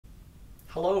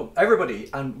Hello everybody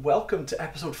and welcome to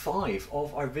episode 5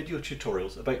 of our video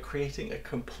tutorials about creating a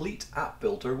complete app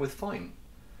builder with Fyne.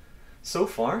 So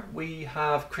far we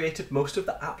have created most of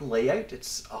the app layout.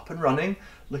 It's up and running,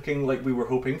 looking like we were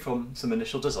hoping from some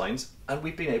initial designs, and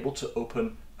we've been able to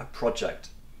open a project.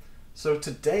 So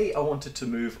today I wanted to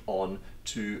move on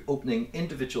to opening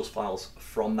individual files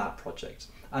from that project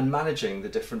and managing the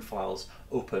different files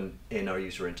open in our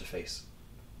user interface.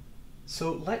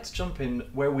 So let's jump in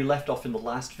where we left off in the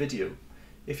last video.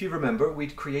 If you remember,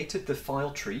 we'd created the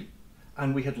file tree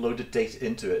and we had loaded data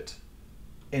into it.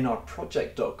 In our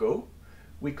project.go,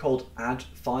 we called add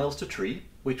files to tree,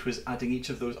 which was adding each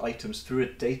of those items through a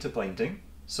data binding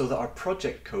so that our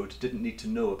project code didn't need to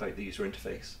know about the user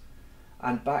interface.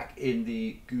 And back in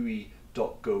the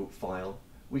GUI.go file,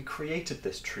 we created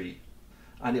this tree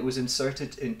and it was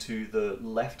inserted into the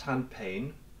left-hand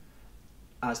pane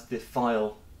as the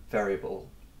file variable,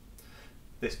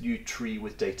 this new tree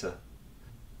with data.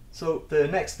 So the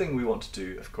next thing we want to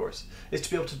do, of course, is to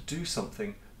be able to do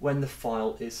something when the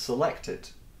file is selected.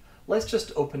 Let's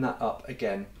just open that up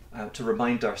again to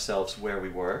remind ourselves where we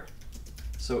were.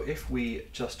 So if we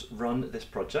just run this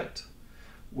project,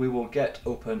 we will get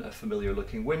open a familiar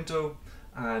looking window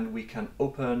and we can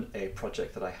open a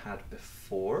project that I had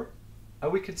before,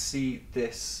 and we can see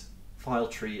this file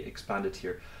tree expanded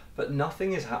here, but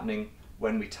nothing is happening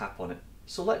when we tap on it.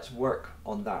 So let's work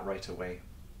on that right away.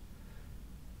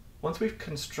 Once we've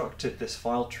constructed this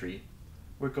file tree,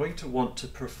 we're going to want to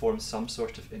perform some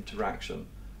sort of interaction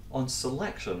on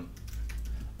selection.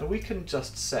 And we can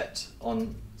just set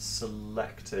on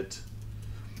selected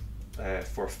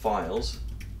for files.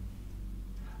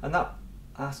 And that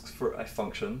asks for a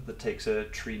function that takes a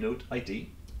tree node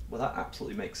ID. Well, that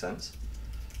absolutely makes sense.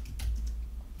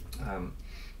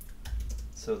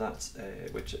 So that's a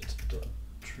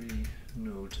widget.tree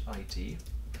node ID,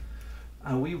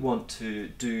 and we want to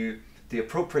do the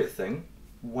appropriate thing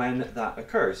when that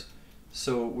occurs.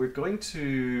 So we're going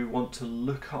to want to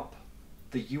look up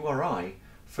the URI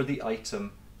for the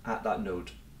item at that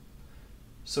node.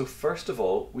 So first of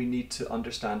all, we need to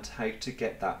understand how to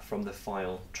get that from the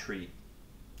file tree.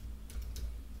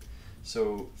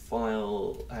 So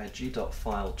file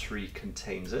g.file tree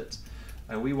contains it,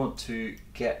 and we want to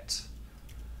get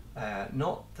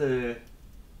not the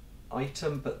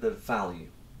item but the value.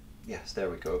 Yes, there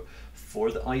we go,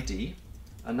 for the ID,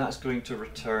 and that's going to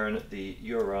return the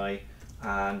URI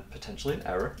and potentially an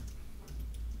error.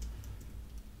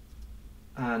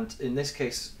 And in this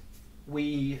case,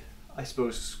 we, I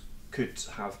suppose, could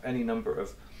have any number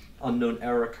of unknown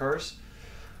error occurs.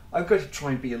 I'm going to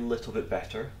try and be a little bit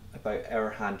better about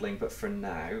error handling, but for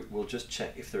now we'll just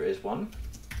check if there is one.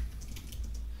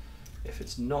 If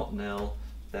it's not nil,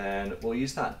 then we'll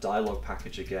use that dialog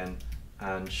package again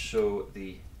and show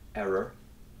the error,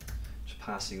 just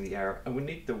passing the error. And we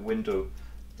need the window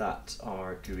that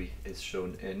our GUI is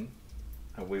shown in,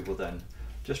 and we will then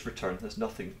just return. There's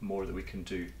nothing more that we can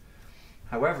do.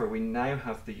 However, we now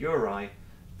have the URI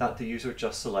that the user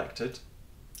just selected.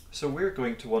 So we're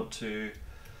going to want to,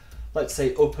 let's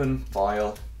say, open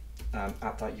file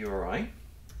at that URI.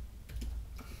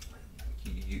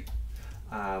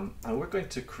 And we're going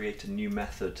to create a new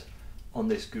method on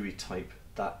this GUI type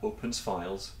that opens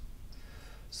files.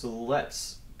 So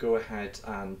let's go ahead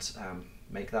and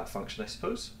make that function, I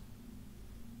suppose.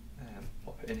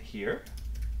 Pop it in here.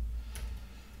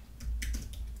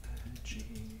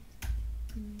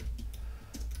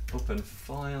 Open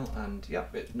file, and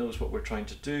yep, it knows what we're trying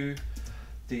to do.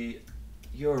 The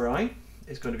URI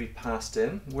is going to be passed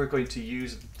in. We're going to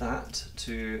use that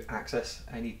to access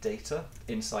any data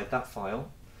inside that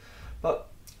file. But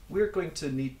we're going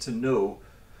to need to know,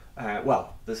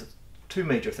 well, there's two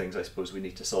major things I suppose we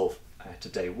need to solve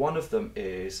today. One of them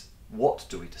is what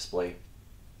do we display?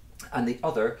 And the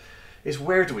other is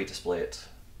where do we display it?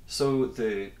 So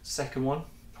the second one,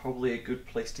 probably a good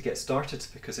place to get started,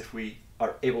 because if we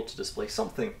are able to display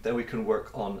something, then we can work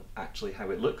on actually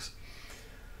how it looks.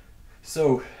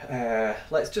 So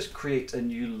let's just create a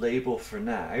new label for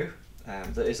now.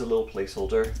 That is a little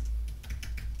placeholder,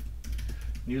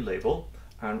 new label,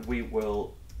 and we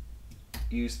will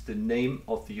use the name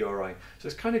of the URI. So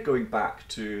it's kind of going back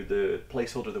to the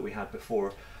placeholder that we had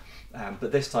before,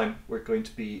 but this time we're going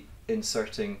to be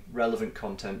inserting relevant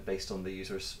content based on the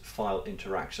user's file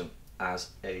interaction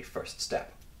as a first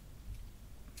step.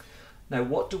 Now,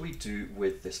 what do we do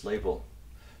with this label?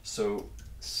 So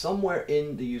somewhere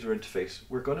in the user interface,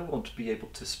 we're going to want to be able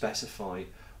to specify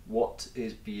what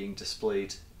is being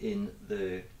displayed in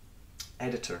the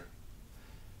editor,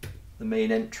 the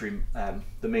main entry,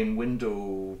 the main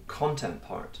window content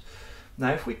part.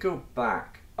 Now, if we go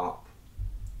back up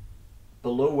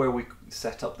below where we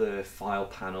set up the file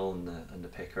panel and the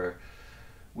picker,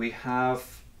 we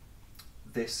have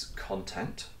this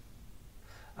content,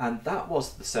 and that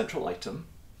was the central item,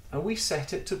 and we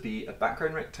set it to be a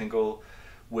background rectangle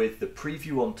with the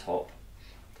preview on top,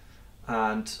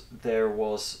 and there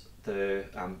was the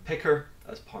picker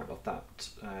as part of that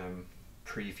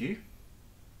preview.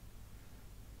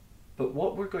 But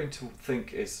what we're going to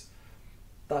think is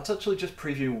that's actually just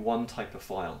previewing one type of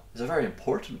file. It's a very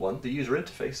important one, the user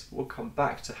interface. We'll come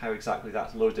back to how exactly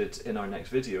that's loaded in our next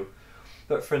video.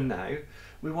 But for now,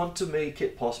 we want to make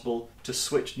it possible to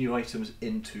switch new items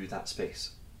into that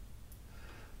space.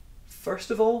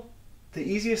 First of all, the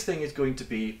easiest thing is going to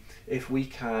be if we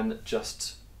can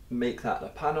just make that a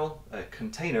panel, a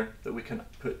container that we can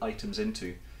put items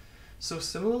into. So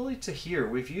similarly to here,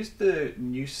 we've used the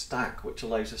new stack, which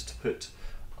allows us to put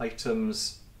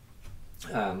items,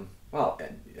 well,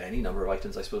 any number of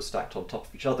items, I suppose, stacked on top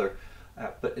of each other.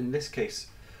 But in this case,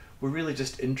 we're really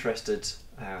just interested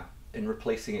in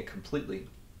replacing it completely.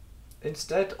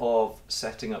 Instead of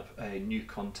setting up a new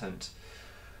content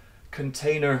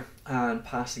container and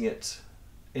passing it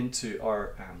into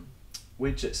our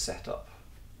widget setup,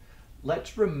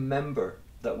 let's remember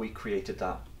that we created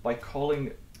that by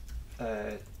calling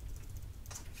a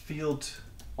field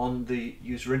on the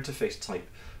user interface type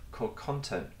called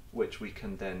content, which we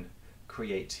can then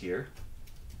create here.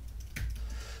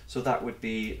 So that would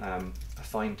be a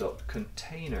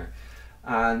Fyne.container,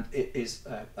 and it is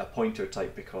a pointer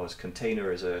type because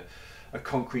container is a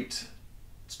concrete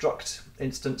struct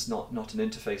instance, not an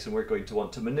interface, and we're going to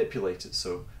want to manipulate it,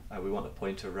 so we want a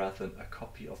pointer rather than a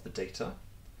copy of the data.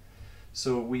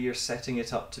 So we are setting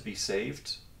it up to be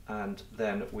saved, and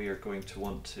then we are going to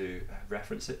want to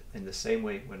reference it in the same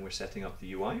way when we're setting up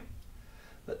the UI.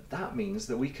 But that means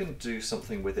that we can do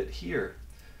something with it here.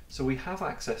 So we have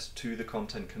access to the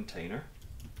content container.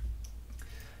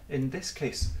 In this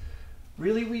case,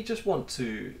 really we just want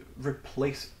to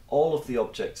replace all of the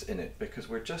objects in it because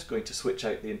we're just going to switch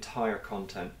out the entire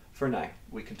content for now.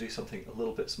 We can do something a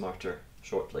little bit smarter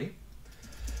shortly.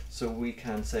 So we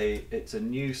can say it's a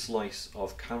new slice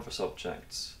of canvas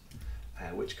objects,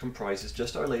 which comprises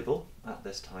just our label at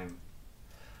this time.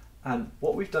 And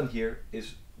what we've done here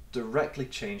is directly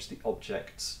change the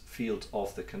objects field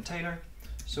of the container.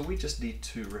 So we just need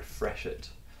to refresh it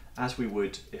as we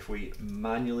would if we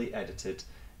manually edited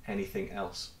anything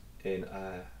else in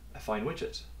a Fyne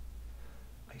widget.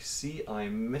 I see I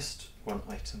missed one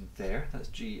item there, that's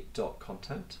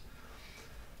g.content.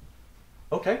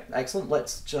 Okay, excellent,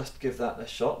 let's just give that a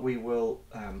shot. We will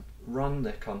run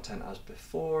the content as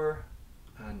before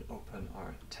and open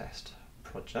our test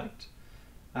project.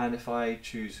 And if I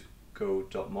choose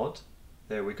go.mod,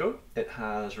 there we go. It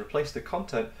has replaced the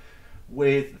content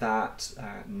with that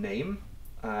name,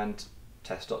 and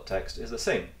test.txt is the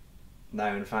same.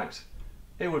 Now, in fact,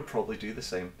 it would probably do the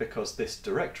same because this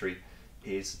directory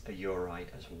is a URI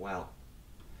as well.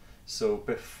 So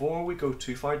before we go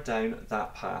too far down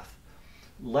that path,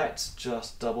 let's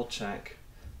just double check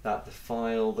that the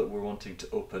file that we're wanting to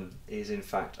open is in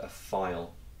fact a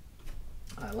file.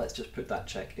 Let's just put that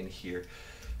check in here.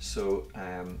 So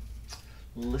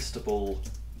listable,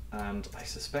 and I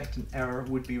suspect an error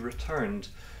would be returned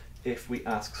if we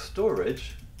ask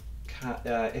storage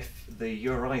if the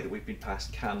URI that we've been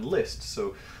passed can list.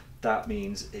 So that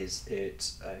means is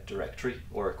it a directory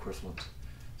or equivalent.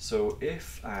 So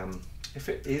if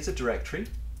it is a directory,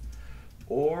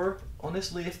 or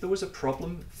honestly if there was a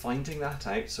problem finding that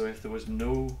out, so if there was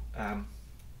no,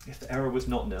 if the error was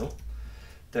not nil,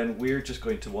 then we're just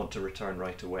going to want to return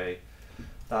right away.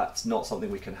 That's not something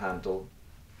we can handle.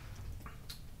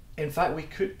 In fact, we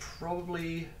could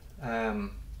probably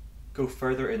go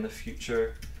further in the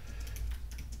future.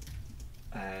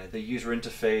 The user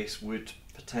interface would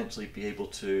potentially be able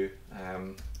to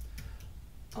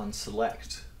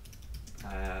unselect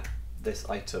this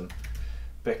item,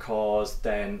 because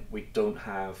then we don't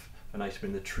have an item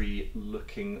in the tree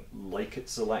looking like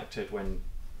it's selected when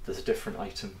there's a different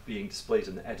item being displayed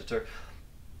in the editor.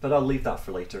 But I'll leave that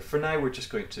for later. For now, we're just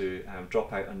going to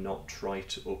drop out and not try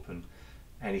to open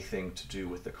anything to do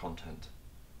with the content.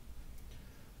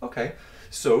 Okay,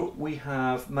 so we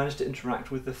have managed to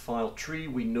interact with the file tree.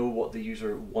 We know what the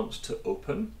user wants to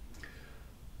open,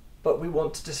 but we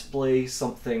want to display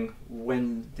something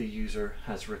when the user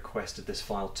has requested this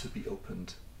file to be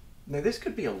opened. Now, this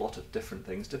could be a lot of different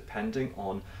things depending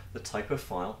on the type of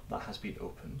file that has been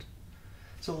opened.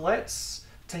 So let's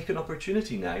take an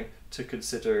opportunity now to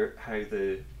consider how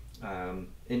the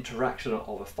interaction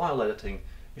of a file editing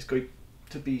is going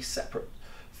to be separate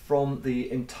from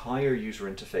the entire user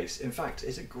interface. In fact,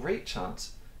 it's a great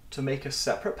chance to make a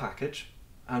separate package,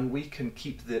 and we can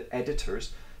keep the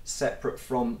editors separate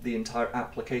from the entire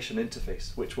application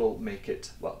interface, which will make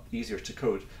it, well, easier to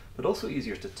code, but also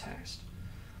easier to test.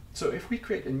 So if we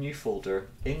create a new folder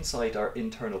inside our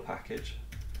internal package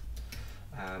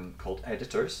called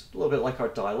editors, a little bit like our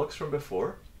dialogues from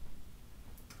before,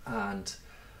 and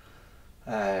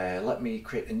let me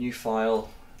create a new file,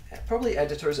 probably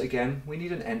editors again. We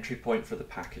need an entry point for the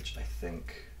package, I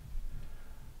think.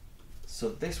 So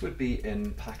this would be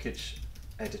in package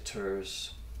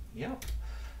editors, yep.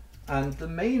 And the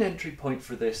main entry point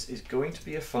for this is going to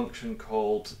be a function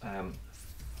called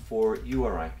for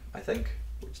URI, I think,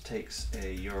 which takes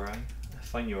a URI, a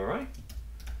Fyne URI,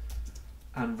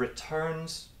 and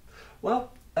returns,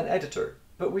 well, an editor.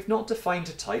 But we've not defined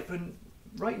a type, and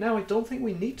right now I don't think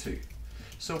we need to.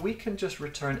 So we can just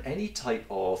return any type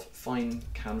of Fyne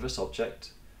canvas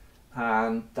object,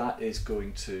 and that is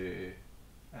going to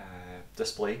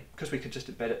display, because we could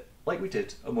just embed it like we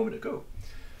did a moment ago.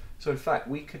 So in fact,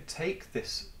 we could take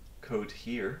this code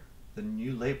here, the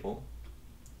new label,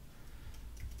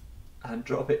 and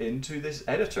drop it into this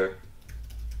editor.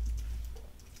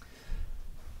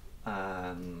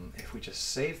 And if we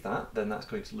just save that, then that's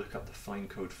going to look up the Fyne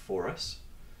code for us.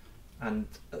 And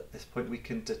at this point, we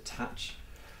can detach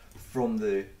from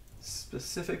the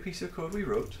specific piece of code we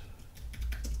wrote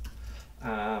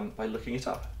by looking it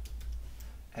up.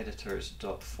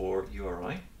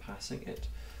 Editors.forURI, passing it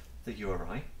the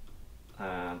URI,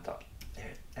 and that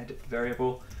edit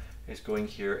variable is going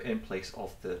here in place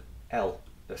of the L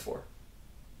before.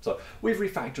 So we've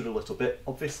refactored a little bit.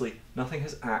 Obviously, nothing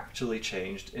has actually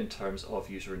changed in terms of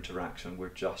user interaction. We're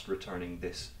just returning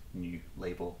this new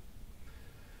label.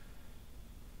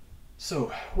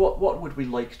 So what would we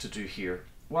like to do here?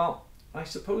 Well, I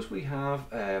suppose we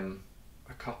have a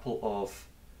couple of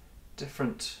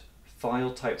different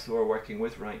file types that we're working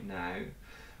with right now.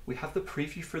 We have the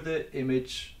preview for the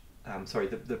image,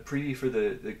 the preview for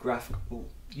the graphical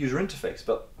user interface,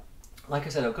 but like I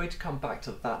said, I'm going to come back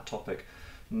to that topic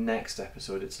next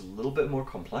episode. It's a little bit more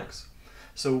complex.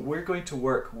 So we're going to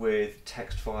work with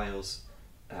text files.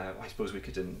 I suppose we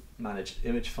could manage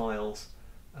image files,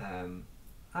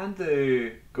 and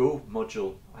the Go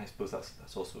module. I suppose that's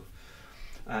also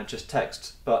just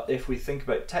text. But if we think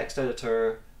about text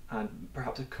editor and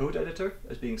perhaps a code editor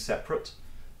as being separate,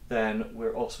 then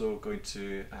we're also going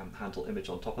to handle image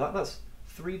on top of that. That's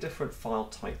 3 different file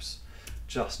types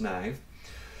just now.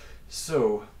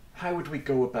 So how would we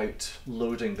go about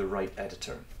loading the right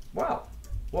editor? Well,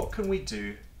 what can we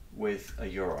do with a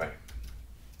URI?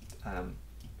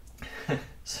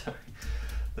 Sorry,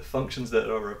 the functions that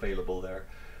are available there.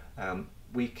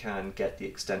 We can get the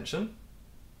extension.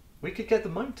 We could get the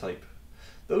MIME type.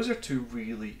 Those are 2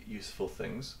 really useful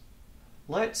things.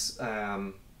 Let's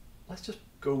just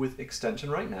go with extension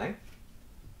right now,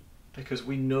 because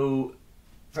we know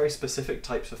very specific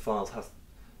types of files have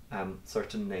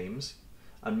certain names,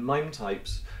 and MIME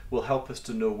types will help us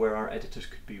to know where our editors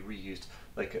could be reused.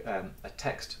 Like a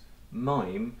text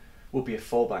MIME will be a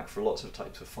fallback for lots of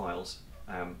types of files,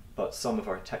 but some of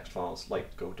our text files,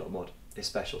 like go.mod, is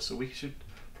special. So we should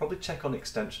probably check on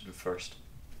extension first,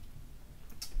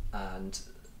 and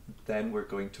then we're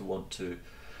going to want to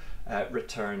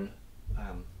return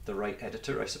the right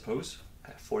editor, I suppose,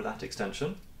 for that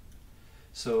extension.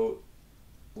 So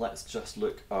let's just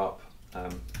look up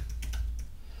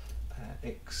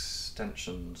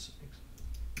extensions.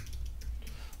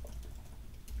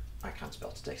 I can't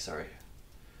spell today, sorry.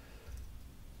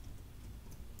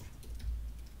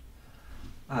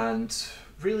 And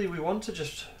really we want to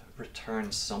just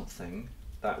return something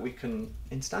that we can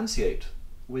instantiate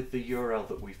with the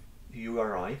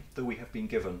URI that we have been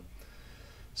given.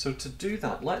 So to do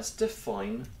that, let's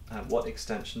define what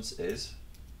extensions is.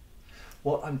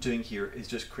 What I'm doing here is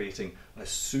just creating a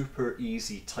super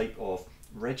easy type of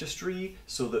registry,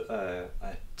 so that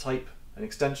a type, an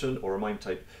extension or a MIME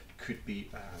type could be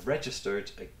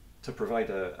registered to provide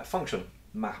a function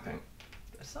mapping.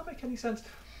 Does that make any sense?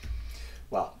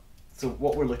 Well, so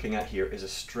what we're looking at here is a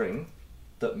string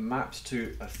that maps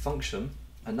to a function,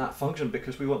 and that function,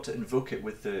 because we want to invoke it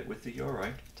with the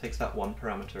URI, takes that 1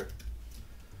 parameter,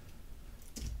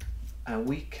 and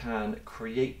we can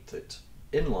create it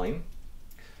inline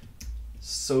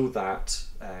so that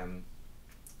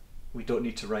we don't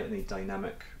need to write any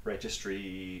dynamic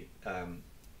registry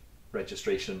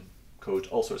registration code,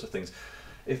 all sorts of things.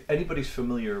 If anybody's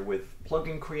familiar with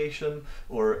plugin creation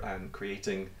or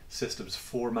creating systems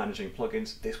for managing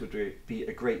plugins, this would be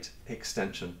a great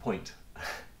extension point.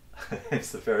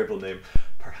 Hence the variable name,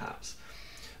 perhaps.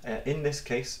 In this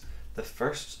case, the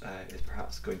first is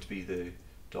perhaps going to be the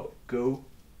 .go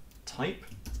type,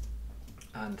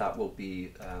 and that will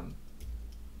be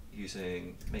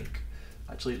using make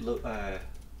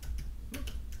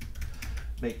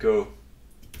go.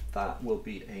 That will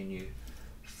be a new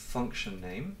function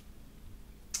name.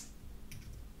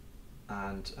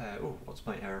 And oh, what's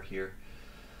my error here?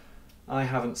 I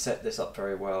haven't set this up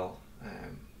very well. I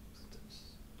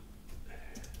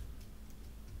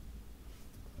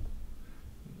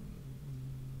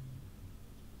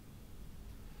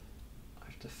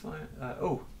have to find.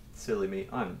 Oh, silly me!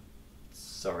 I'm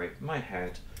sorry. My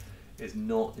head is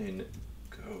not in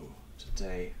Go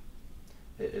today.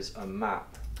 It is a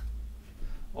map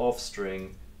of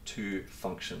string to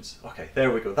functions. Okay,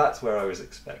 there we go. That's where I was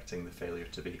expecting the failure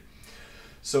to be.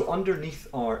 So underneath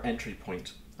our entry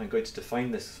point, I'm going to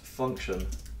define this function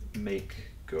make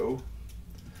go,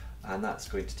 and that's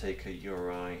going to take a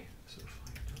URI, so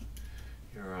find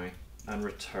URI, and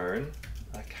return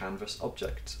a canvas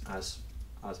object as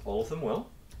all of them will.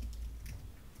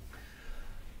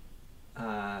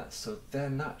 So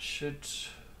then that should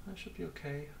be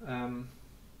okay.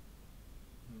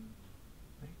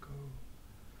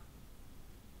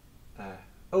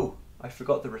 Oh, I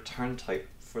forgot the return type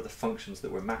for the functions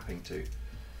that we're mapping to.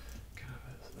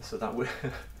 So that would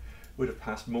have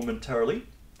passed momentarily,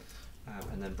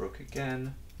 and then broke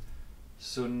again.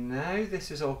 So now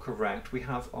this is all correct. We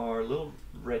have our little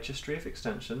registry of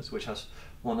extensions, which has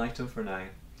one item for now.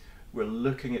 We're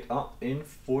looking it up in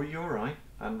for URI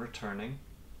and returning.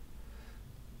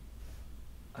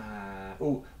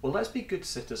 Oh, well, let's be good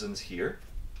citizens here.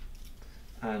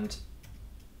 And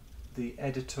the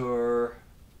editor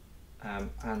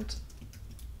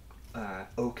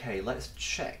okay, let's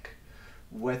check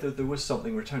whether there was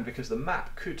something returned, because the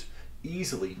map could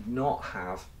easily not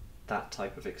have that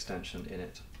type of extension in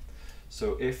it.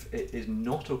 So if it is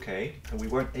not okay and we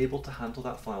weren't able to handle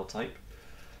that file type,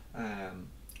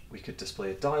 we could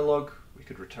display a dialog, we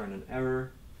could return an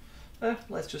error.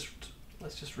 Let's just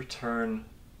return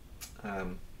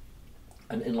an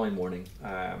inline warning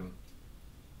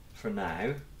for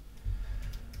now.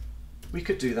 We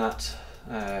could do that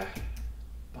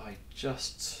by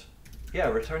just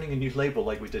returning a new label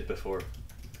like we did before,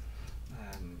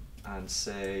 and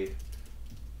say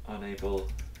unable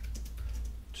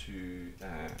to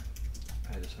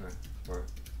editor for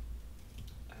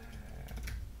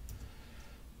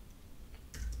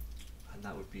and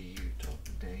that would be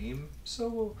u.name.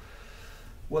 So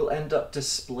we'll end up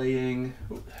displaying,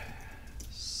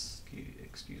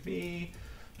 excuse me,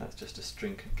 that's just a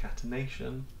string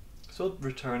concatenation. So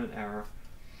return an error,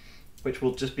 which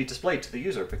will just be displayed to the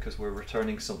user because we're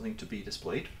returning something to be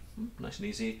displayed. Nice and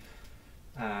easy.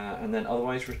 And then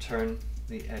otherwise return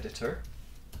the editor.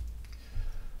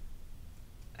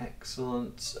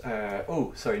 Excellent.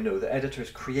 Oh, sorry, no, the editor is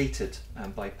created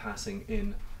by passing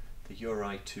in the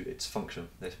URI to its function.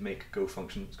 This make go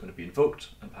function is going to be invoked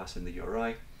and pass in the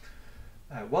URI.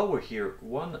 While we're here,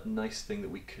 one nice thing that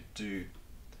we could do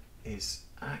is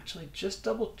actually just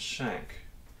double check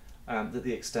that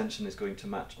the extension is going to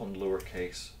match on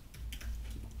lowercase.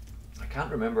 I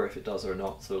can't remember if it does or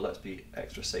not, so let's be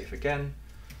extra safe again.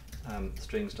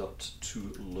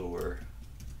 Strings.toLower,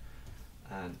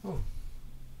 and oh,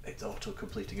 it's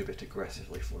auto-completing a bit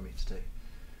aggressively for me today.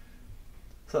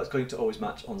 So that's going to always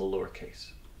match on the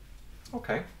lowercase.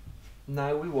 Okay,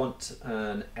 now we want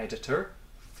an editor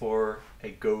for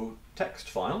a Go text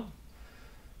file.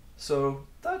 So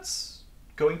that's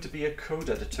going to be a code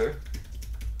editor.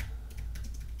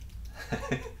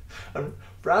 And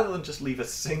rather than just leave a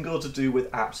single to do with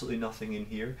absolutely nothing in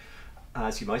here,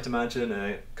 as you might imagine,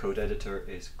 a code editor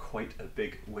is quite a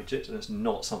big widget, and it's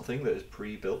not something that is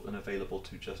pre-built and available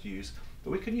to just use.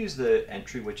 But we can use the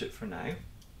entry widget for now.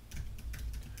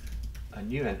 A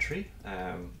new entry.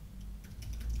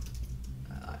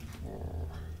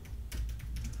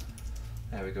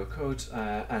 There we go, code.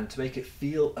 And to make it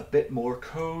feel a bit more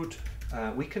code,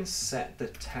 we can set the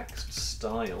text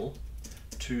style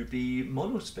to be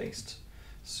monospaced.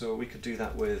 So we could do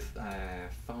that with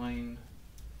Fyne.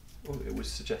 Oh, it was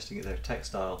suggesting it there,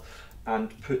 text style,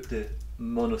 and put the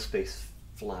monospace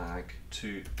flag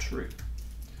to true.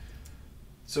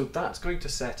 So that's going to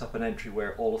set up an entry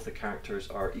where all of the characters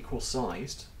are equal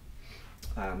sized,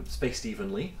 spaced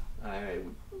evenly,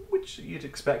 which you'd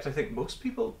expect. I think most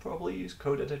people probably use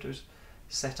code editors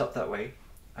set up that way,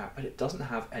 but it doesn't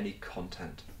have any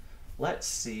content. Let's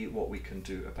see what we can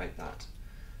do about that.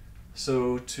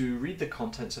 So to read the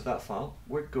contents of that file,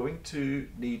 we're going to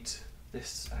need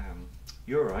this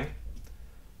URI,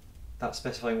 that's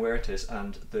specifying where it is,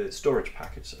 and the storage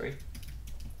package, sorry,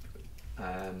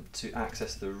 to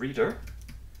access the reader.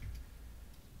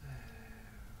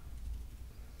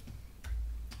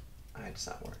 does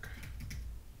that work?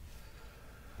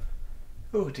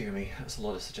 Oh dear me, that's a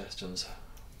lot of suggestions.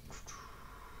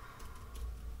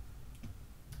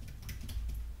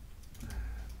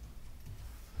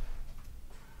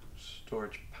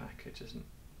 Storage package isn't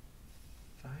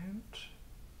found.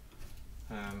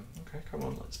 Okay, come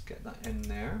on, let's get that in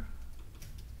there.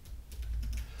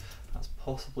 That's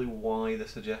possibly why the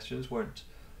suggestions weren't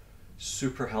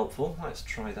super helpful. Let's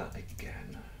try that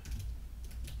again.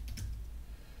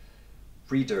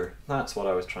 Reader, that's what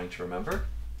I was trying to remember.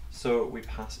 So we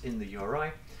pass in the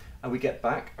URI and we get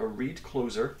back a read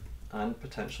closer and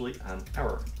potentially an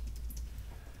error.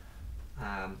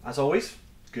 As always,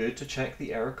 good to check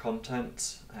the error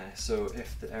content. So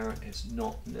if the error is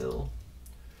not nil,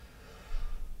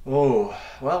 oh,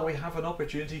 well, we have an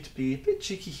opportunity to be a bit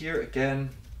cheeky here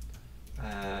again.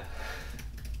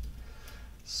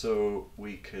 So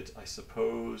we could, I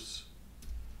suppose,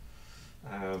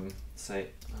 say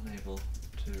unable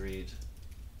to read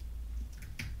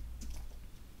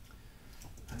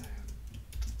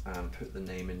and put the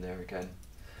name in there again.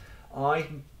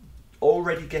 I'm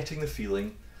already getting the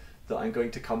feeling that I'm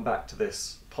going to come back to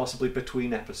this, possibly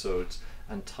between episodes,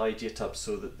 and tidy it up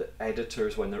so that the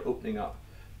editors, when they're opening up,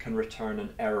 can return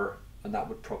an error, and that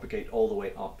would propagate all the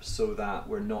way up so that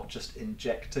we're not just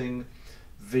injecting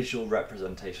visual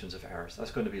representations of errors.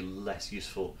 That's going to be less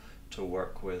useful to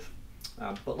work with.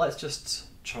 But let's just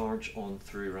charge on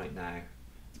through right now.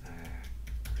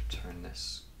 Return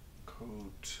this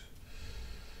code.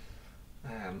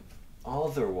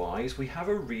 Otherwise, we have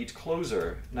a read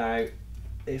closer. Now,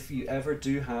 if you ever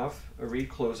do have a read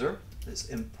closer, it's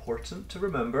important to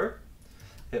remember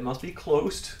it must be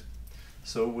closed.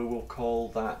 So we will call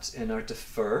that in our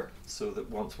defer, so that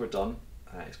once we're done,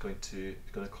 it's going to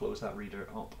close that reader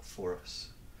up for us.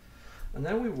 And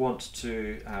then we want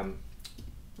to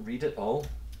read it all.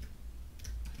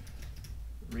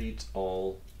 Read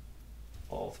all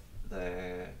of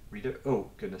the reader. Oh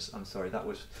goodness, I'm sorry, that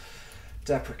was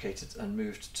deprecated and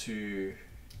moved to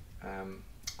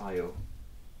IO.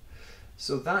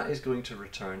 So that is going to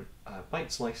return a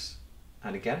byte slice,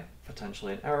 and again,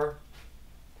 potentially an error.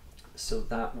 So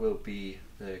that will be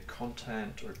the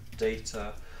content or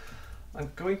data.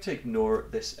 I'm going to ignore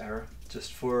this error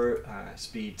just for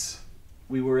speed.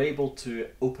 We were able to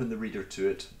open the reader to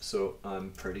it, so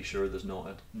I'm pretty sure there's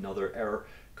not another error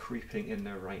creeping in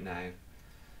there right now.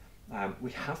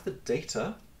 We have the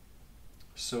data,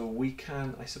 so we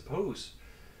can, I suppose,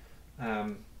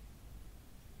 pass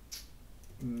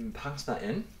that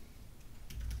in,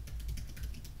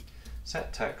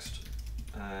 set text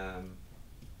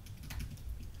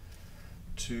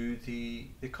to the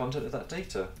content of that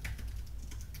data.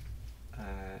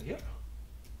 Yep.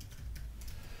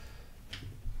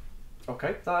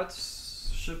 Okay, that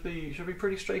should be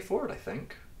pretty straightforward, I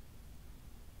think.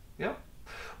 Yeah.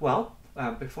 Well,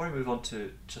 before we move on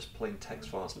to just plain text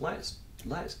files,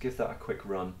 let's give that a quick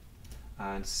run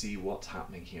and see what's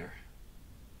happening here.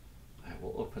 I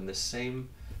will open the same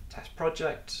test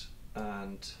project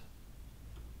and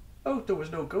oh, there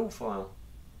was no Go file.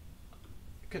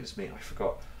 Goodness me, I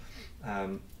forgot.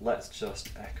 Let's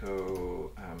just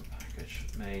echo package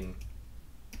main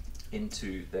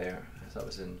into there, as that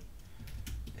was in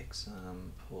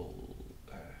example,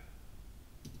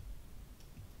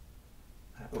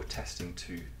 testing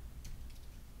 2,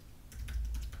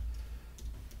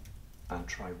 and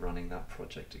try running that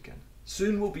project again.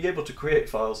 Soon we'll be able to create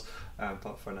files,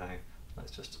 but for now,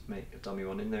 let's just make a dummy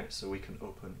one in there so we can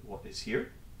open what is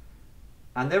here.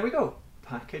 And there we go,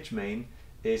 package main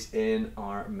is in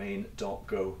our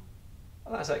main.go.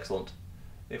 Oh, that's excellent.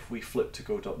 If we flip to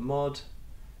go.mod,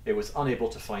 it was unable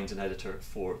to find an editor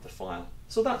for the file.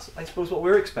 So that's, I suppose, what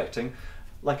we're expecting.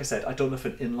 Like I said, I don't know if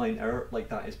an inline error like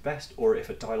that is best, or if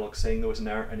a dialog saying there was an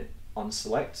error and it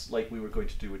unselects, like we were going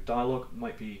to do with dialog,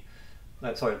 might be,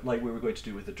 like we were going to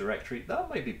do with the directory, that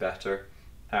might be better.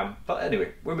 But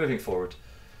anyway, we're moving forward.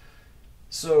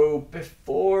 So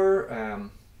before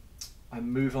I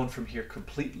move on from here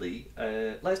completely,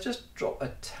 let's just drop a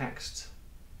text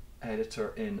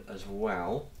editor in as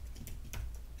well.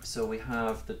 So we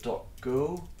have the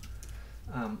 .go,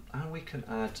 and we can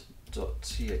add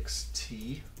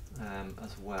 .txt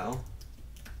as well.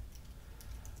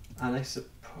 And I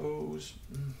suppose,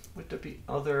 would there be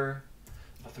other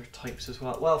types as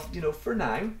well? Well, you know, for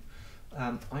now,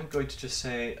 I'm going to just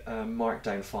say a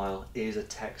markdown file is a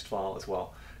text file as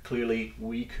well. Clearly,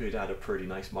 we could add a pretty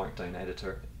nice markdown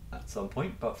editor at some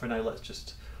point, but for now, let's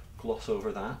just gloss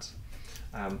over that.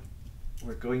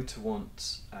 We're going to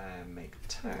want make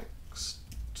text.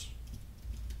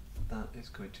 That is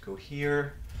going to go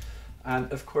here.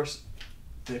 And of course,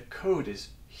 the code is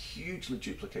hugely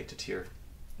duplicated here.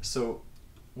 So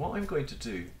what I'm going to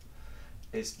do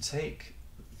is take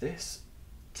this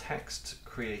text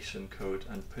creation code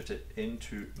and put it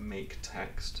into make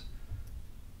text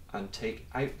and take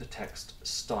out the text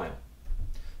style.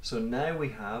 So now we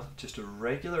have just a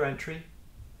regular entry,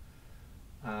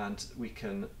 and we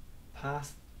can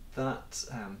pass that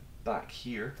back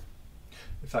here.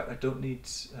 In fact, I don't need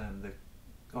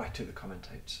I took the comment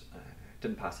out.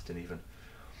 Didn't pass it in even.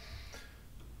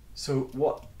 So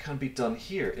what can be done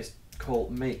here is call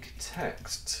make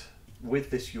text with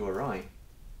this URI,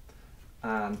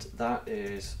 and that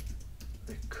is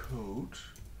the code.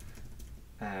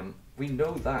 We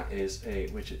know that is a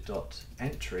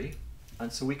widget.entry,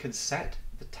 and so we can set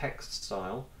the text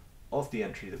style of the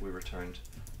entry that we returned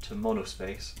to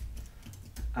monospace.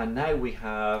 And now we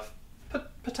have,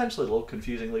 potentially a little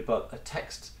confusingly, but a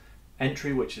text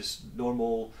entry which is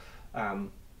normal,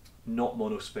 not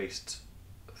monospaced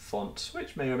font,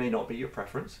 which may or may not be your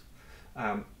preference,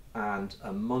 and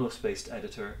a monospaced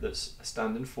editor that's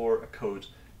standing for a code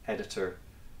editor.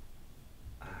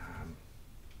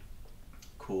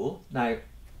 Cool. Now,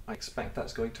 I expect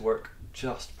that's going to work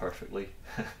just perfectly.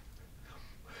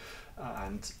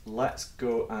 And let's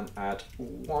go and add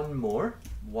one more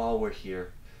while we're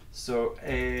here. So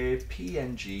a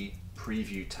PNG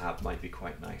preview tab might be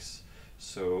quite nice.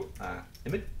 So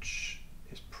image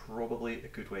is probably a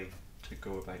good way to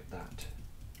go about that.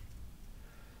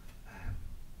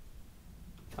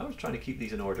 I was trying to keep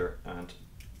these in order, and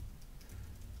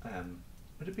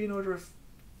would it be in order of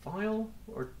file?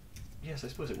 Or yes, I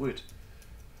suppose it would.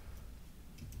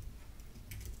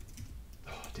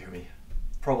 Oh dear me,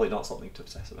 probably not something to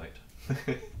obsess about.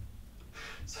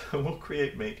 So we'll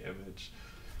create make image.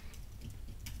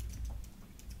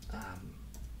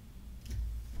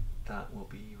 That will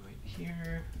be right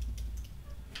here.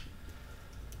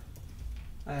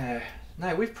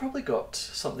 Now we've probably got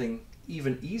something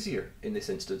even easier in this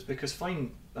instance, because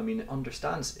Fyne, I mean, it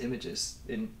understands images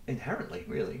inherently,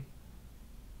 really.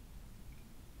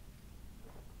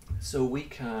 So we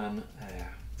can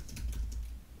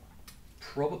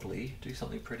probably do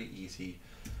something pretty easy.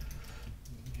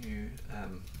 New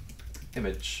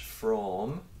image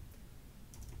from,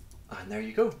 and there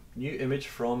you go, new image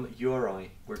from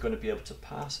URI. We're going to be able to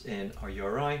pass in our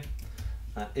URI.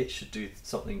 It should do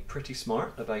something pretty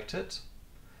smart about it.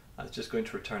 It's just going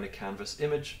to return a canvas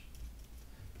image.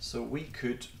 So we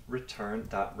could return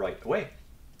that right away.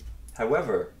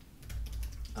 However,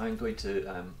 I'm going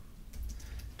to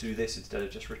do this instead of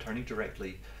just returning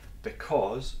directly,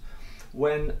 because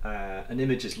when an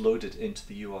image is loaded into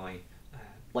the UI,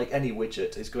 like any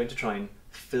widget, it's going to try and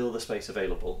fill the space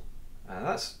available.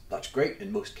 That's great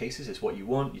in most cases. It's what you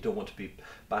want. You don't want to be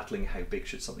battling how big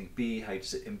should something be, how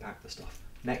does it impact the stuff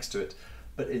next to it.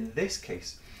 But in this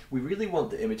case, we really want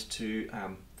the image to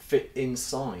fit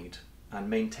inside and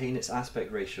maintain its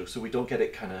aspect ratio, so we don't get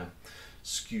it kind of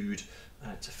skewed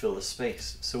to fill the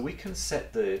space. So we can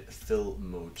set the fill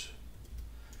mode,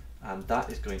 and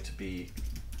that is going to be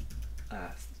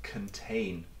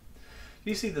contain.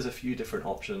 You see there's a few different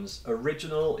options.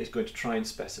 Original is going to try and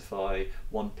specify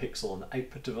 1 pixel on the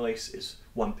output device is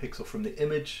 1 pixel from the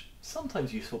image.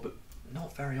 Sometimes useful, but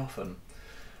not very often.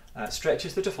 Stretch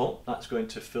is the default. That's going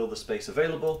to fill the space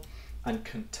available. And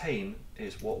contain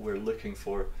is what we're looking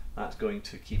for. That's going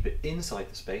to keep it inside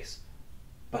the space,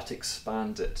 but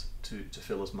expand it to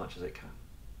fill as much as it can.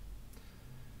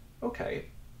 Okay,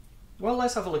 well,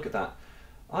 let's have a look at that.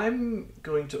 I'm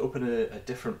going to open a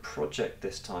different project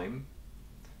this time,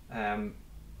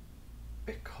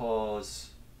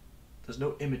 because there's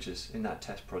no images in that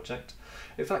test project.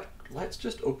 In fact, let's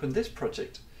just open this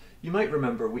project. You might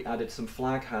remember we added some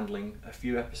flag handling a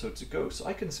few episodes ago, so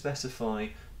I can specify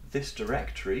this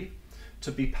directory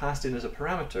to be passed in as a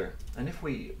parameter, and if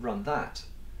we run that,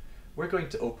 we're going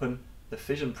to open the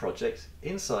Fission project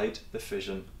inside the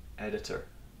Fission editor.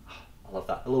 I love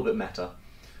that, a little bit meta.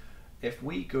 If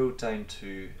we go down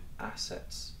to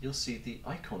assets, you'll see the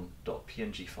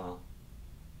icon.png file,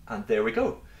 and there we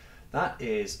go. That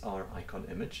is our icon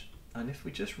image, and if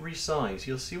we just resize,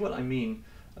 you'll see what I mean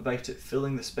about it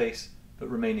filling the space but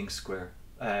remaining square,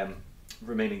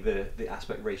 remaining the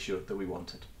aspect ratio that we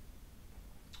wanted.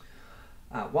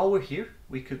 While we're here,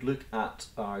 we could look at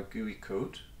our GUI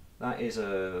code. That is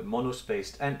a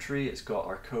monospaced entry. It's got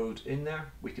our code in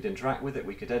there. We could interact with it,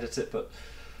 we could edit it, but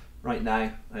right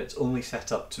now it's only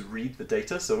set up to read the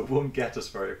data, so it won't get us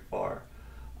very far.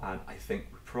 And I think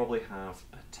we probably have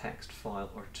a text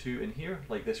file or two in here,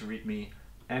 like this readme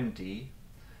md,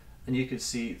 and you can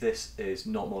see this is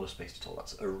not monospaced at all.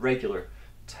 That's a regular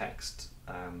text,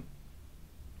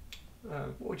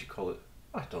 what would you call it?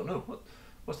 I don't know,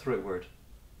 what's the right word?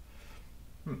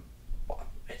 Well,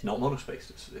 it's not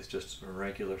monospaced, it's just a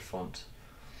regular font.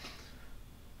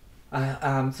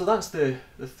 So that's the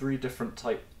three different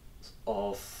types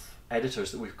of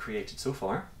editors that we've created so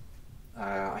far.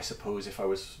 I suppose if I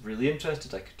was really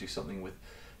interested, I could do something with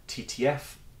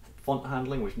TTF font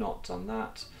handling. We've not done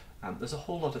that. There's a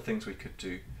whole lot of things we could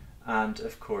do. And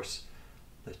of course,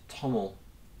 the TOML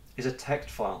is a text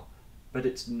file, but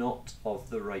it's not of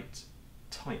the right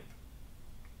type.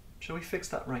 Shall we fix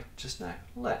that right just now?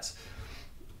 Let's.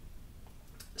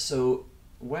 So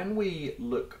when we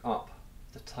look up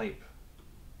the type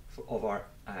of our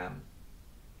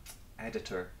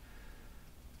editor,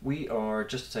 we are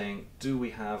just saying, do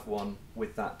we have one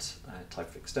with that type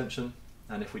of extension?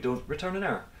 And if we don't, return an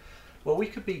error. Well, we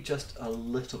could be just a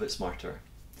little bit smarter.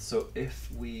 So if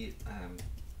we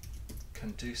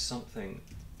can do something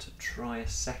to try a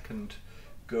second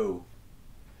go,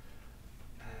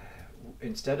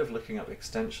 instead of looking up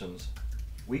extensions,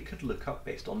 we could look up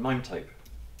based on MIME type.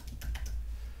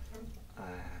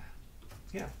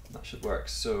 Yeah, that should work.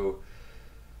 So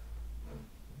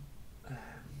we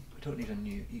don't need a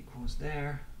new equals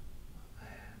there.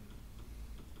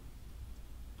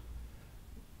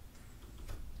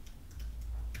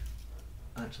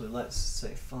 Actually, let's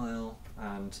say file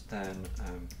and then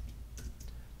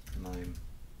MIME,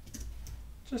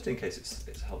 just in case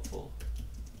it's helpful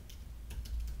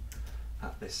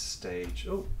at this stage.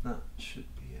 Oh, that should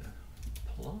be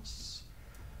a plus.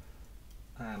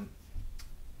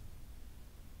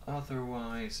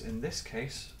 Otherwise, in this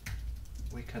case,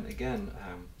 we can again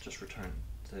just return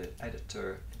the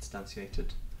editor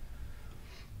instantiated.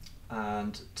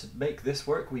 And to make this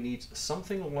work, we need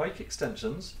something like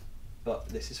extensions, but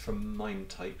this is from MIME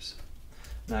types.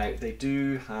 Now, they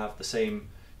do have the same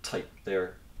type.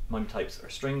 Their MIME types are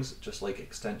strings, just like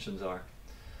extensions are.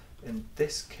 In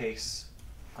this case,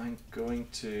 I'm going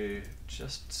to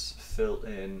just fill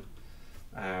in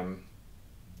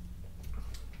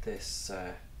this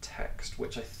text,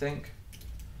 which I think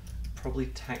probably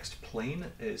text plain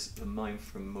is the MIME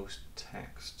from most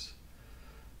text,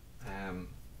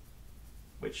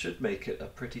 which should make it a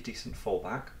pretty decent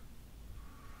fallback.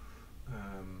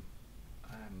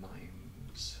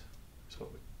 MIMEs is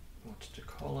what we wanted to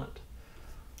call it.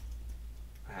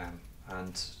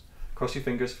 And cross your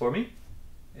fingers for me.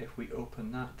 If we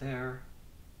open that there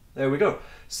we go.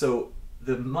 So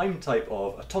the MIME type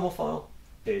of a TOML file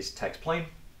is text plain.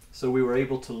 So we were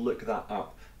able to look that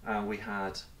up, and we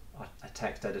had a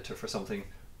text editor for something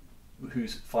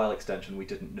whose file extension we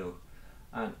didn't know.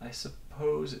 And I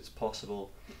suppose it's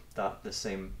possible that the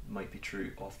same might be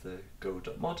true of the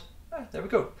go.mod. There we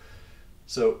go.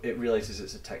 So it realizes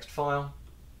it's a text file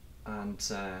and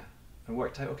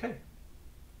worked out okay.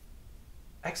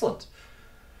 Excellent.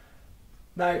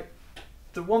 Now,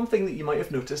 the one thing that you might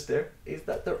have noticed there is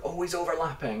that they're always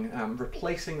overlapping,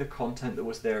 replacing the content that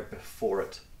was there before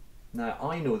it. Now,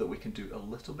 I know that we can do a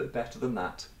little bit better than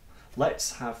that.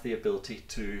 Let's have the ability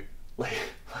to,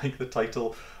 like the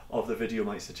title of the video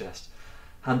might suggest,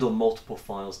 handle multiple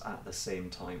files at the same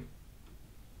time.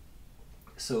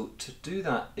 So to do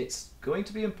that, it's going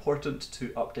to be important to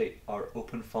update our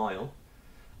open file,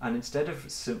 and instead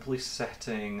of simply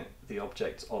setting the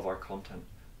objects of our content,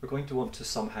 we're going to want to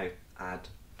somehow add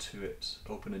to it,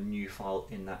 open a new file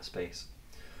in that space.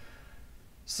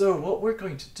 So what we're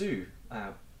going to do,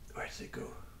 where did it go?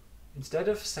 Instead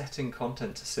of setting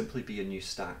content to simply be a new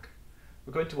stack,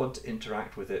 we're going to want to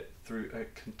interact with it through a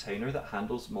container that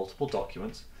handles multiple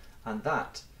documents, and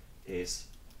that is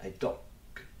a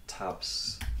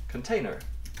DocTabs container.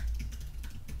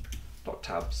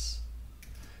 DocTabs.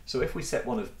 So if we set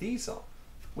one of these up,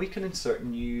 we can insert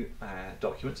new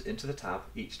documents into the tab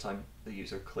each time the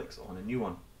user clicks on a new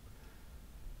one.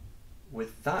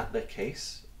 With that the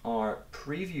case, our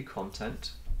preview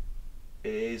content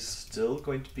is still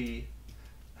going to be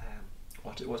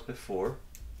what it was before,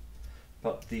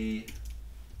 but the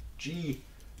G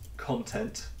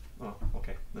content, oh,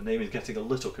 okay, the name is getting a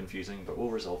little confusing, but we'll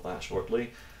resolve that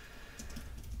shortly,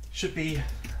 should be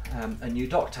a new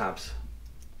DocTabs.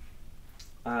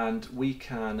 And we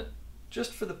can,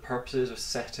 just for the purposes of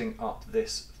setting up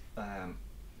this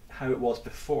how it was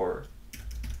before,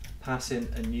 pass in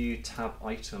a new tab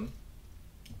item,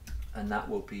 and that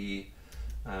will be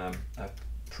a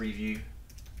preview.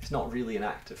 It's not really an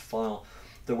active file,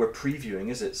 though we're previewing,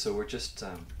 is it? So we're just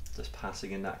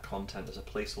passing in that content as a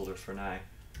placeholder for now.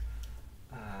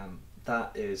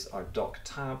 That is our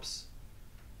DocTabs,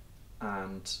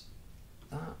 and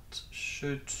that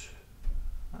should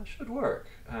work.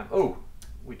 Oh,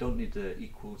 we don't need the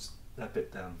equals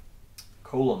bit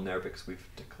colon there because we've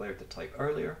declared the type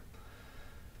earlier.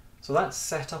 So that's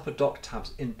set up a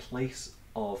DocTabs in place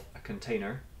of a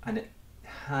container, and it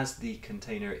has the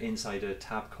container inside a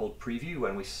tab called preview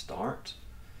when we start.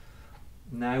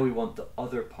 Now we want the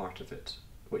other part of it,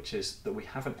 which is that we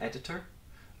have an editor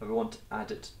and we want to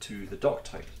add it to the doc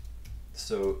type.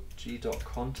 So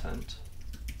g.content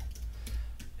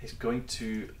is going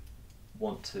to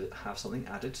want to have something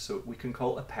added, so we can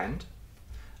call append.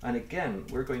 And again,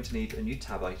 we're going to need a new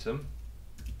tab item,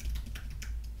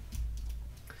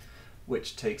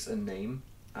 which takes a name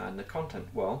and the content.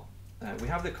 Well, we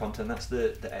have the content, that's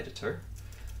the editor.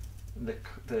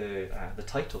 The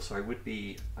title, sorry, would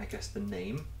be, I guess, the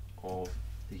name of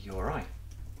the URI.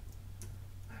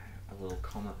 A little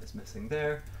comma is missing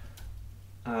there.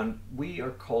 And we are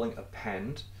calling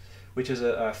append, which is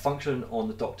a function on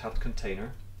the DocTabs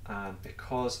container. And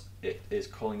because it is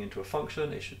calling into a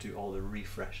function, it should do all the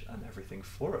refresh and everything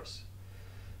for us.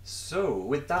 So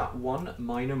with that one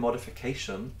minor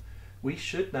modification, we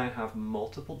should now have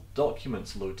multiple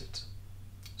documents loaded.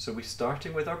 So we're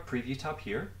starting with our preview tab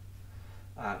here.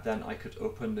 Then I could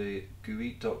open the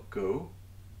GUI.go,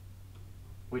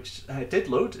 which did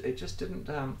load. It just didn't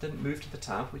move to the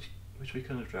tab, which we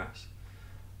can address.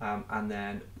 And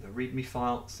then the README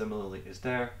file similarly is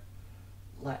there.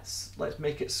 Let's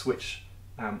make it switch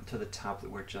to the tab that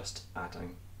we're just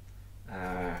adding.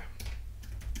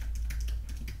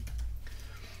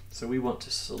 So we want to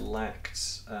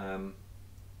select a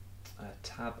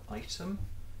tab item.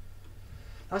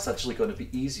 That's actually going to be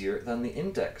easier than the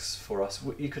index for us.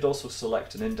 You could also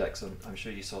select an index, and I'm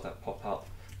sure you saw that pop up.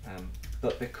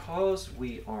 But because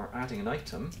we are adding an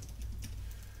item,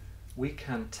 we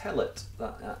can tell it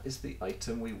that that is the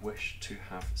item we wish to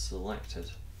have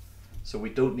selected. So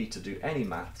we don't need to do any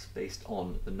maths based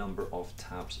on the number of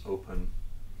tabs open.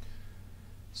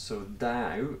 So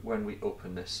now when we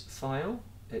open this file,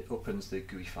 it opens the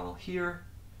GUI file here,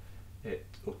 it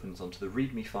opens onto the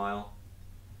README file,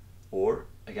 or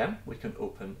again we can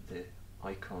open the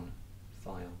icon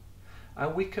file.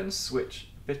 And we can switch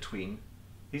between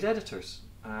these editors,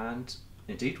 and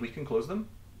indeed we can close them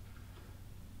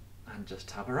and just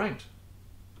tab around.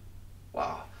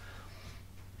 Wow,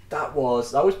 that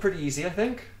was pretty easy, I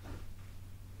think.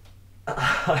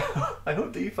 I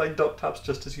hope that you find DocTabs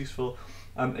just as useful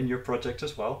in your project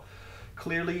as well.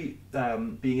 Clearly,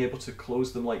 being able to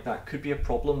close them like that could be a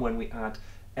problem when we add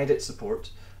edit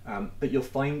support, but you'll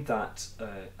find that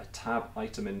a tab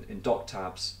item in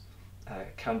DocTabs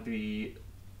can be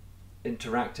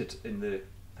interacted in the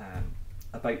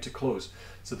about to close.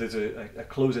 So there's a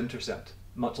close intercept,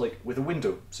 much like with a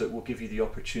window. So it will give you the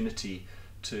opportunity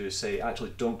to say,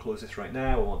 actually, don't close this right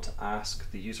now. I want to ask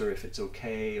the user if it's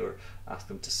okay, or ask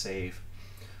them to save.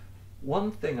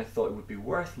 One thing I thought it would be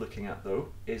worth looking at though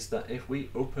is that if we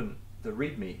open the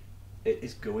README, it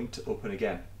is going to open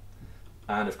again.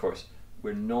 And of course,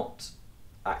 we're not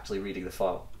actually reading the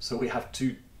file. So we have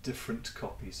two different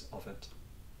copies of it.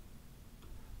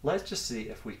 Let's just see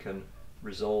if we can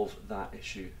resolve that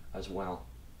issue as well.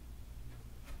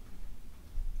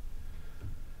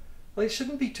 Well, it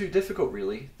shouldn't be too difficult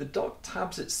really. The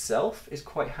DocTabs itself is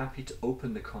quite happy to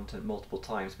open the content multiple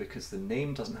times because the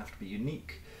name doesn't have to be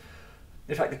unique.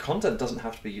 In fact, the content doesn't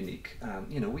have to be unique.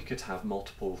 You know, we could have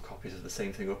multiple copies of the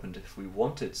same thing opened if we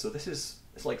wanted. So this is,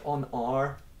 it's like on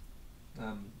our,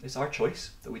 it's our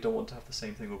choice that we don't want to have the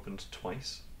same thing opened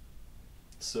twice.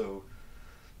 So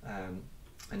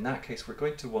in that case, we're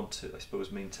going to want to, I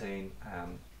suppose, maintain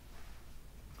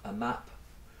a map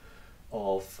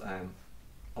of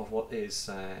what is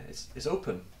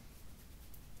open.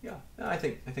 Yeah, I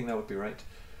think that would be right.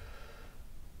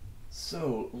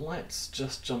 So let's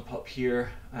just jump up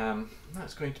here.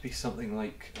 That's going to be something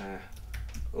like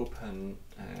open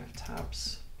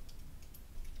tabs.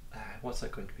 What's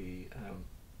that going to be?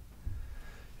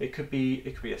 It could be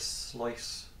a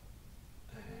slice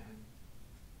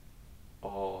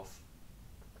of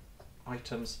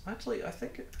items. Actually, I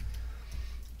think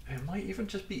it might even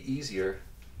just be easier.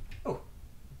 Oh,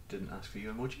 didn't ask for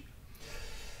you emoji.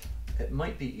 It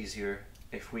might be easier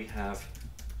if we have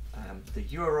the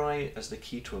URI as the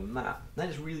key to a map. Then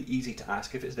it's really easy to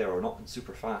ask if it's there or not, and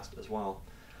super fast as well.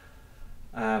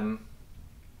 And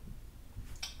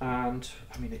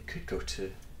I mean, it could go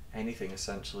to anything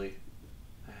essentially.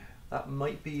 That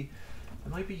might be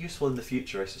useful in the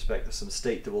future. I suspect there's some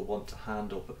state that we'll want to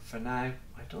handle, but for now,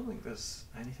 I don't think there's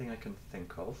anything I can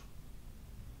think of.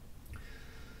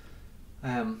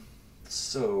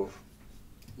 So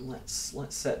let's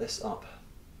set this up.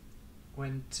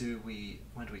 When do we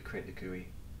create the GUI?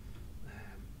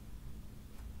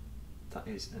 That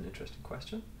is an interesting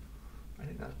question. I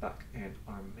think that's back in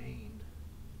our main.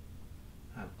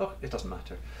 Oh, it doesn't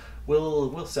matter.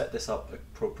 We'll set this up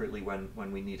appropriately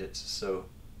when we need it. So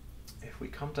if we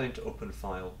come down to open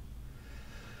file,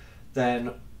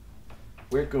 then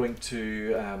we're going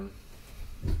to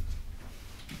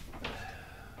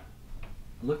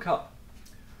look up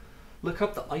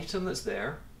the item that's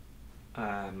there,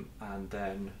 and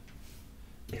then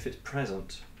if it's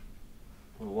present,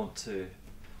 we'll want to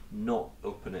not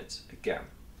open it again.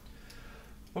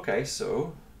 Okay,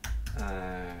 so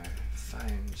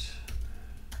found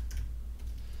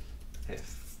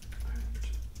if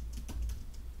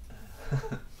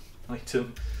found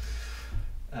item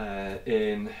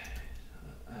in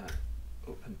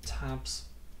open tabs.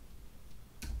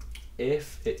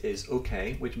 If it is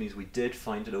okay, which means we did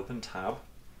find an open tab.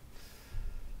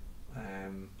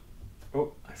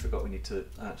 Oh, I forgot we need to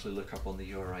actually look up on the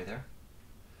URI there.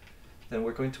 Then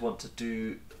we're going to want to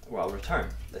do, well, return.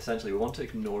 Essentially, we want to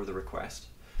ignore the request.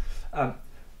 But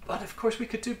of course, we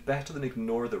could do better than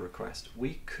ignore the request.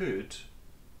 We could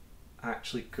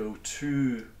actually go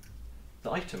to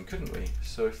the item, couldn't we?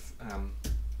 So if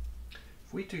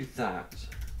we do that,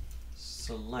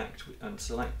 select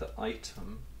the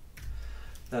item,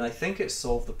 then I think it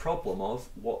solved the problem of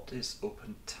what is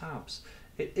open tabs.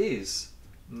 It is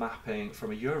mapping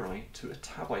from a URI to a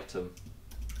tab item.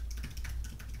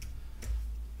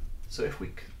 So if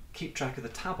we keep track of the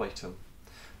tab item,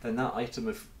 then that item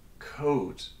of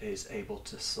code is able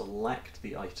to select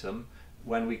the item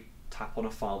when we tap on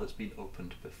a file that's been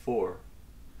opened before.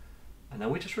 And then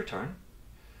we just return.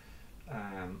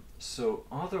 So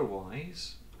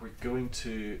otherwise, we're going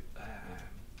to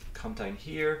come down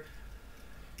here.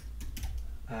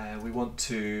 We want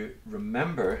to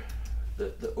remember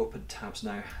that the open tabs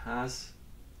now has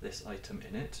this item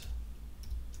in it.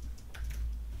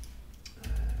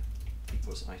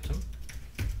 Equals item.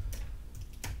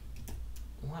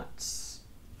 Let's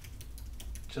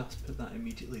just put that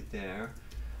immediately there.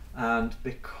 And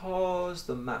because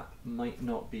the map might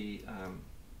not be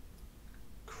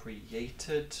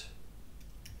created,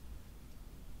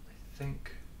 I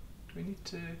think, do we need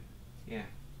to, yeah.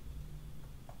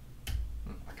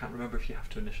 I can't remember if you have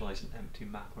to initialize an empty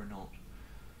map or not.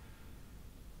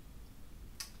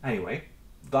 Anyway,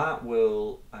 that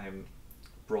will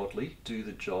broadly do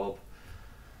the job.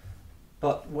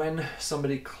 But when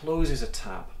somebody closes a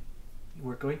tab,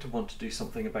 we're going to want to do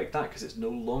something about that because it's no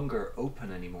longer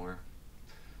open anymore.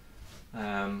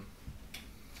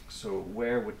 So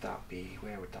where would that be?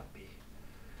 Where would that be?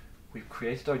 We've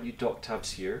created our new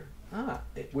DocTabs here.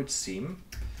 It would seem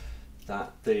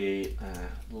that the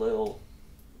little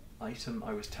item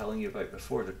I was telling you about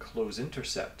before, the close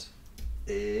intercept,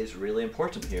 is really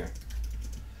important here.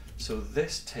 So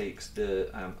this takes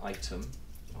the item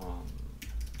on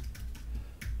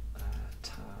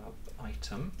tab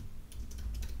item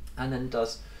and then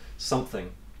does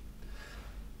something.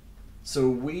 So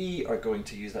we are going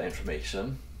to use that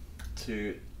information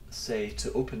to say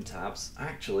to open tabs,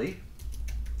 actually,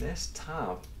 this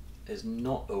tab is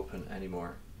not open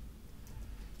anymore.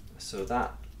 So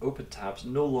that open tabs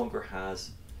no longer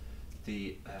has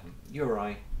the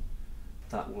URI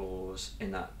that was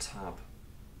in that tab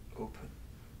open.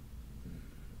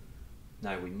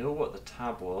 Now we know what the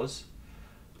tab was,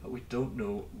 but we don't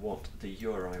know what the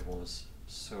URI was.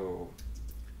 So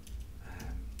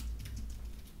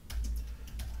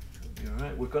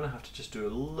alright, we're going to have to just do a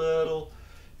little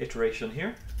iteration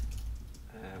here.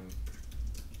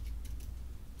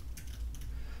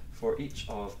 For each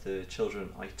of the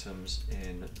children items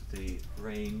in the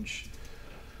range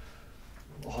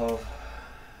of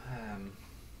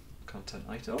content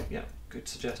item. Oh, yeah, good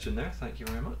suggestion there. Thank you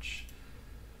very much.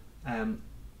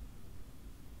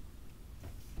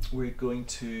 We're going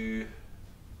to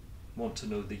want to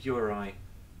know the URI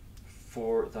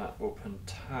for that open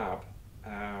tab.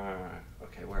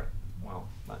 Okay, where? Well,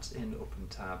 that's in open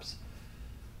tabs.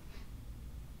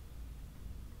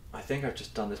 I think I've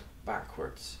just done this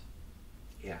backwards.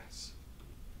 Yes.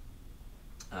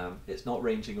 It's not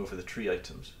ranging over the tree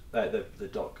items, the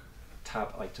doc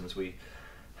tab items. We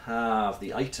have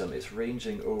the item, it's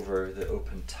ranging over the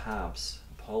open tabs.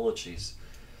 Apologies.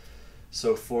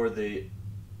 So for the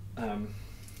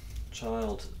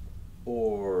child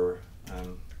or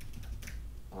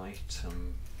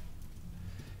item,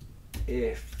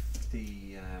 if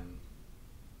the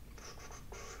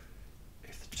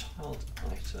child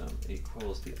item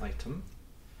equals the item,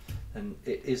 then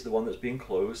it is the one that's being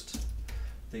closed.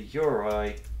 The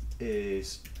URI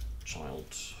is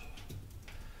child.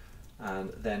 And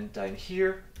then down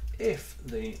here, if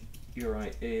the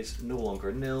URI is no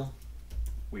longer nil,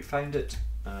 we found it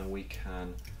and we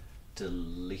can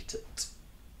delete it.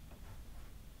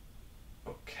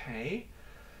 Okay,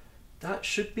 that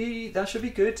should be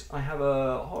good. I have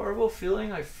a horrible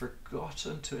feeling I've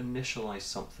forgotten to initialize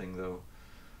something though.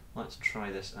 Let's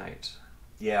try this out.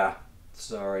 Yeah,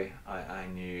 sorry, I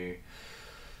knew.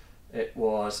 It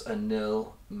was a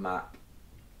nil map.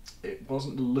 It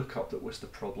wasn't the lookup that was the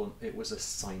problem, it was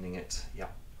assigning it. Yeah,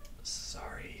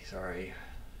 sorry.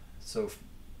 So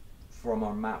from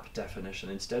our map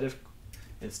definition, instead of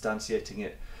instantiating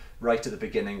it right at the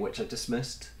beginning, which I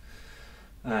dismissed,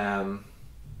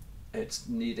 it's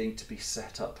needing to be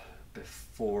set up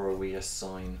before we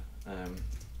assign.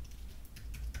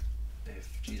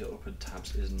 If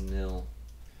g.openTabs is nil,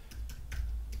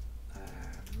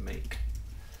 make.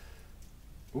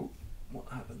 Ooh, what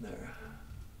happened there?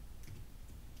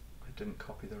 I didn't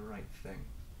copy the right thing.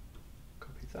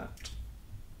 Copy that.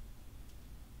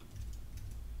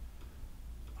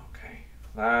 Okay,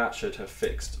 that should have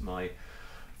fixed my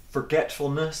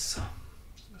forgetfulness.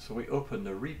 So we open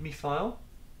the README file,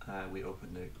 we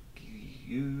open the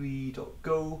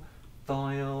GUI.go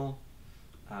file,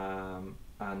 and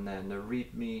then the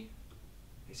README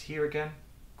is here again.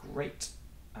 Great.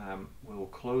 We'll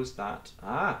close that.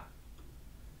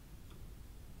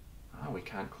 We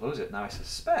can't close it. Now I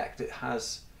suspect it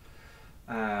has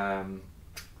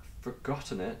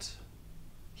forgotten it.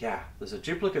 Yeah, there's a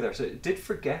duplicate there. So it did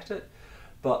forget it,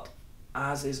 but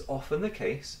as is often the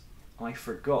case, I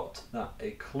forgot that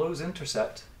a close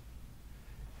intercept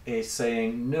is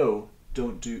saying no,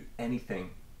 don't do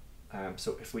anything.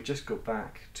 So if we just go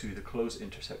back to the close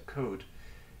intercept code,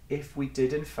 if we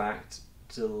did in fact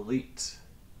delete,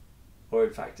 or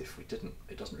in fact if we didn't,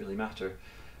 it doesn't really matter.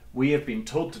 We have been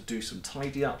told to do some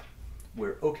tidy up.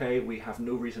 We're okay, we have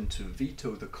no reason to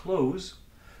veto the close.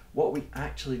 What we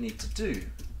actually need to do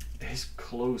is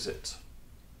close it.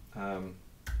 And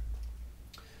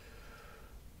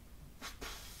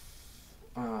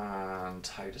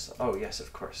how does that, oh yes,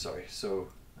 of course, sorry. So,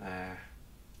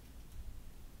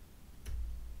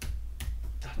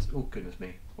 that's, oh goodness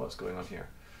me, what's going on here?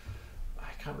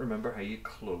 I can't remember how you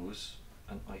close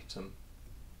an item.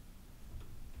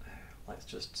 Let's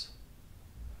just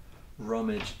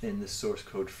rummage in the source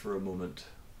code for a moment.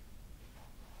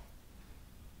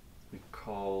 We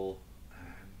call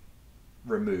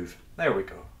remove. There we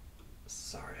go.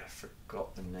 Sorry, I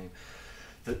forgot the name.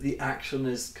 The action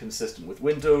is consistent with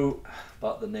window,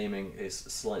 but the naming is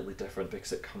slightly different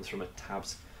because it comes from a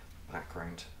tabs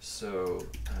background. So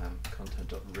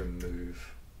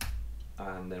content.remove,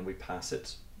 and then we pass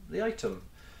it the item.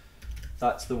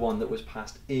 That's the one that was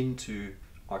passed into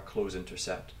our close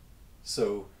intercept.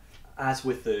 So as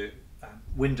with the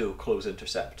window close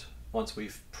intercept, once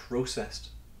we've processed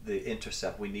the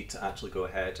intercept, we need to actually go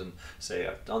ahead and say,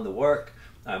 I've done the work,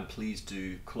 and please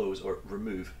do close or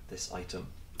remove this item.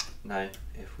 Now,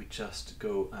 if we just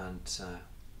go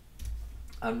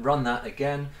and run that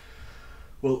again,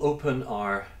 we'll open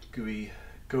our GUI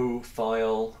go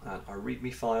file and our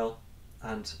README file,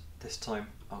 and this time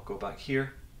I'll go back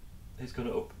here. It's going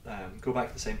to go back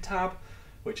to the same tab,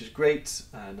 which is great,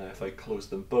 and if I close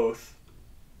them both,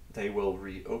 they will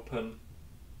reopen.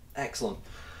 Excellent.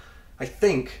 I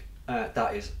think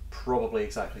that is probably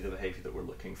exactly the behavior that we're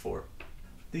looking for.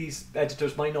 These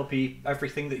editors might not be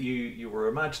everything that you were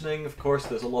imagining. Of course,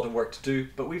 there's a lot of work to do,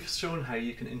 but we've shown how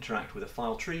you can interact with a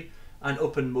file tree and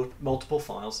open multiple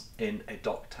files in a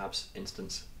DocTabs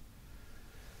instance.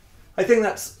 I think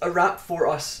that's a wrap for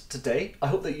us today. I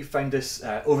hope that you found this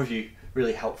overview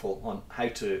really helpful on how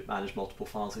to manage multiple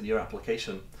files in your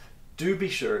application. Do be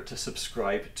sure to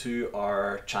subscribe to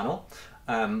our channel.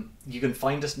 You can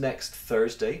find us next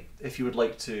Thursday if you would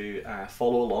like to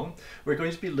follow along. We're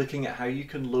going to be looking at how you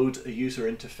can load a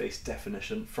user interface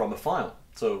definition from a file.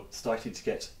 So starting to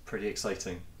get pretty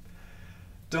exciting.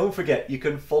 Don't forget, you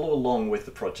can follow along with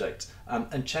the project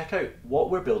and check out what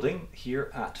we're building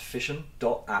here at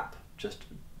Fyne.app. Just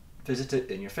visit it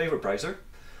in your favorite browser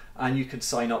and you can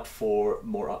sign up for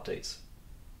more updates.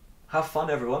 Have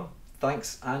fun everyone,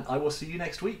 thanks, and I will see you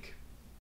next week.